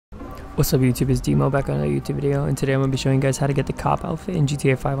What's up YouTube, it's Demo back on a YouTube video, and today I'm going to be showing you guys how to get the cop outfit in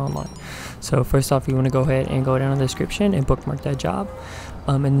GTA 5 Online. So first off, you want to go ahead and go down in the description and bookmark that job.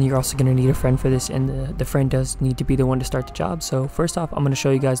 And then you're also going to need a friend for this, and the friend does need to be the one to start the job. So first off, I'm going to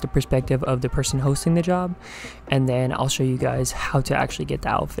show you guys the perspective of the person hosting the job, and then I'll show you guys how to actually get the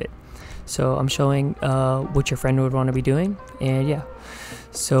outfit. So I'm showing what your friend would want to be doing, and yeah.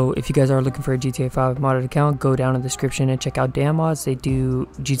 So if you guys are looking for a GTA 5 modded account, go down in the description and check out Dan Mods. They do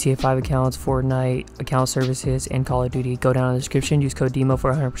GTA 5 accounts, Fortnite, account services, and Call of Duty. Go down in the description, use code DEMO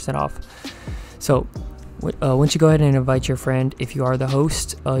for 100% off. So once you go ahead and invite your friend, if you are the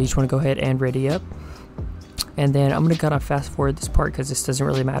host, you just want to go ahead and ready up. And then I'm going to kind of fast forward this part because this doesn't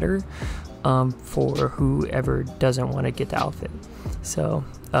really matter for whoever doesn't want to get the outfit. So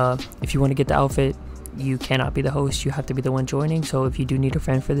if you want to get the outfit, you cannot be the host, you have to be the one joining. So if you do need a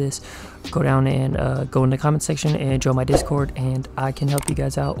friend for this, go down and go in the comment section and join my Discord, and I can help you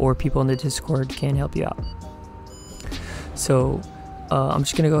guys out, or people in the Discord can help you out. So I'm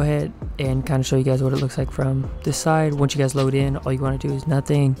just gonna go ahead and kind of show you guys what it looks like from this side. Once you guys load in, all you want to do is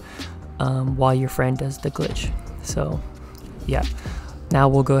nothing while your friend does the glitch. So yeah, now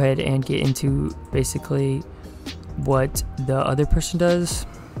we'll go ahead and get into basically what the other person does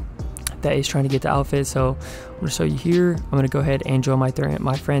that is trying to get the outfit. So I'm going to show you here. I'm going to go ahead and join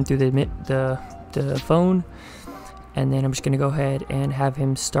my friend through the phone, and then I'm just going to go ahead and have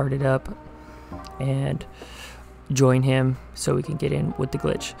him start it up and join him so we can get in with the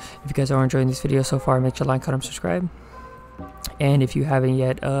glitch. If you guys are enjoying this video so far, make sure to like, comment, subscribe, and if you haven't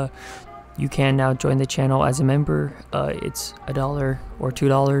yet, you can now join the channel as a member. It's $1 or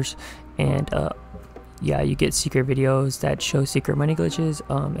 $2, and yeah, you get secret videos that show secret money glitches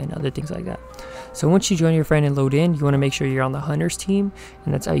and other things like that. So once you join your friend and load in, you want to make sure you're on the Hunters team,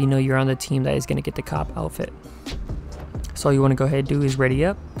 and that's how you know you're on the team that is going to get the cop outfit. So all you want to go ahead and do is ready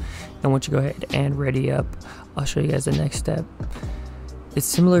up, and once you go ahead and ready up, I'll show you guys the next step. It's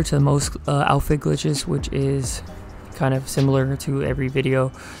similar to most outfit glitches, which is kind of similar to every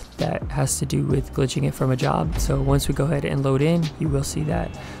video that has to do with glitching it from a job. So once we go ahead and load in, you will see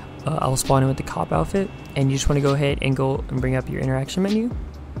that I'll spawn in with the cop outfit, and you just want to go ahead and go and bring up your interaction menu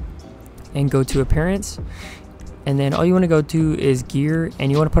and go to appearance, and then all you want to go to is gear,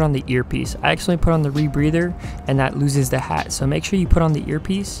 and you want to put on the earpiece. I actually put on the rebreather, and that loses the hat, so make sure you put on the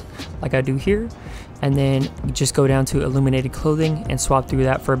earpiece like I do here, and then you just go down to illuminated clothing and swap through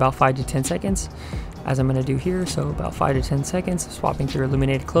that for about 5 to 10 seconds, as I'm going to do here. So about 5 to 10 seconds swapping through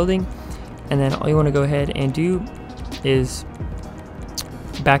illuminated clothing, and then all you want to go ahead and do is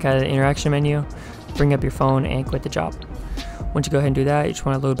back out of the interaction menu, bring up your phone, and quit the job. Once you go ahead and do that, you just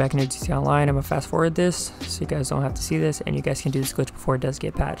want to load back into GTA Online. I'm going to fast forward this so you guys don't have to see this, and you guys can do this glitch before it does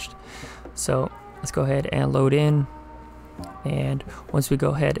get patched. So let's go ahead and load in, and once we go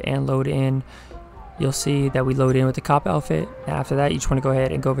ahead and load in, you'll see that we load in with the cop outfit, and after that you just want to go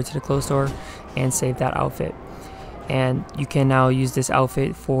ahead and go over to the clothes store and save that outfit. And you can now use this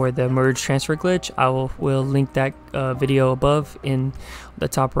outfit for the merge transfer glitch. I will link that video above in the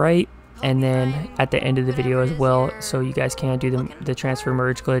top right, and then at the end of the video as well, so you guys can do the transfer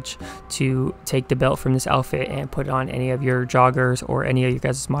merge glitch to take the belt from this outfit and put it on any of your joggers or any of your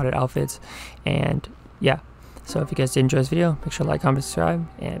guys' modded outfits. And yeah, so if you guys did enjoy this video, make sure to like, comment, subscribe,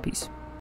 and peace.